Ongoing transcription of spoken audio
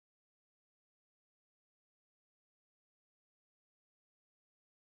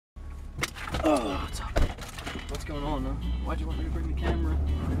Oh, what's up? What's going on, huh? Why'd you want me to bring the camera?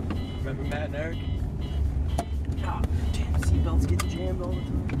 Remember Matt and Eric? Oh, damn, seatbelts get jammed all the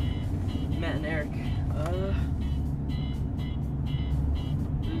time. Matt and Eric.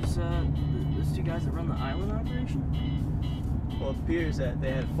 Those two guys that run the island operation? Well, it appears that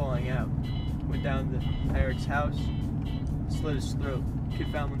they had a falling out. Went down to Eric's house, slit his throat.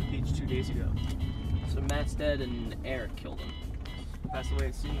 Kid found him on the beach 2 days ago. So Matt's dead and Eric killed him. That's the way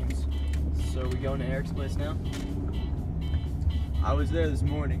it seems. So we going to Eric's place now? I was there this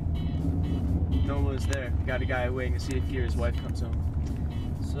morning. No one was there. Got a guy waiting to see if he or his wife comes home.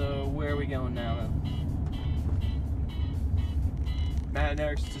 So where are we going now then? Matt and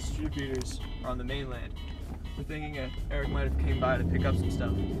Eric's distributors are on the mainland. We're thinking that Eric might have came by to pick up some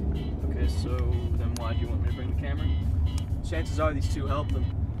stuff. Okay, so then why do you want me to bring the camera? Chances are these two helped them.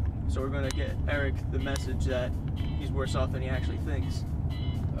 So we're going to get Eric the message that he's worse off than he actually thinks.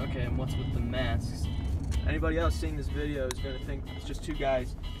 Okay, and what's with the masks? Anybody else seeing this video is going to think it's just two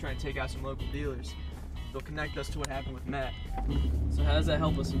guys trying to take out some local dealers. They'll connect us to what happened with Matt. So how does that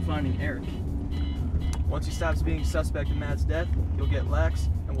help us in finding Eric? Once he stops being suspect in Matt's death, he'll get lax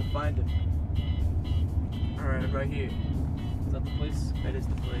and we'll find him. Alright, right here. Is that the place? That is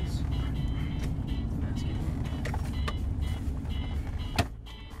the place. Mask it.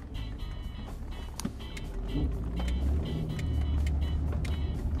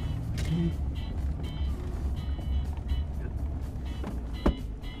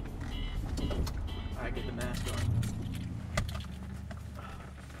 Alright, get the mask on.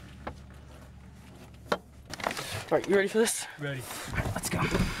 Alright, you ready for this? Ready. Alright, let's go.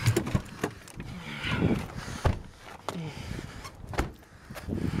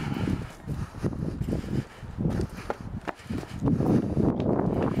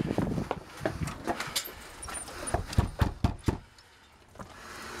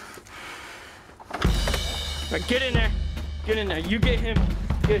 Alright, get in there. Get in there. You get him.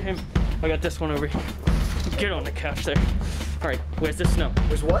 Get him. I got this one over here. Get on the couch there. Alright, where's the snow?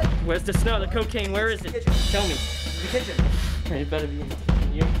 Where's what? Where's the snow? The cocaine, where is it? Kitchen. Tell me. The kitchen. Alright, it better be in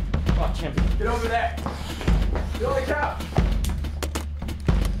you. Watch him. Get over there. Get on the couch.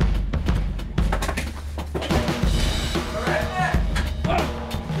 All right there. Oh,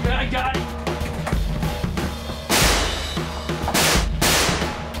 I got it.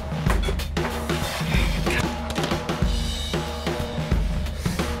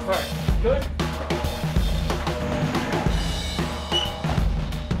 Alright, good?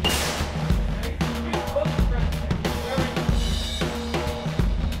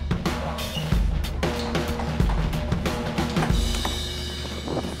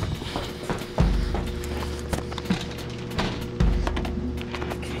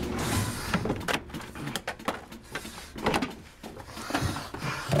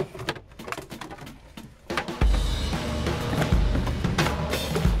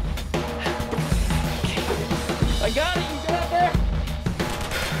 I got it, you got there?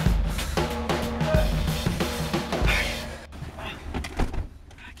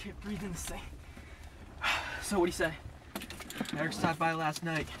 I can't breathe in this thing. So what do you say? Eric stopped by last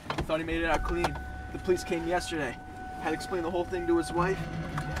night. Thought he made it out clean. The police came yesterday. Had to explain the whole thing to his wife.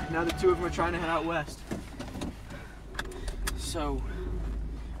 Now the two of them are trying to head out west. So,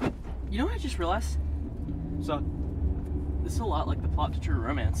 you know what I just realized? So, This is a lot like the plot to True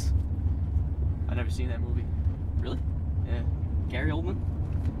Romance. I've never seen that movie. Really? Yeah. Gary Oldman?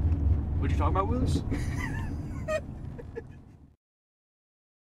 What you talking about, Willis?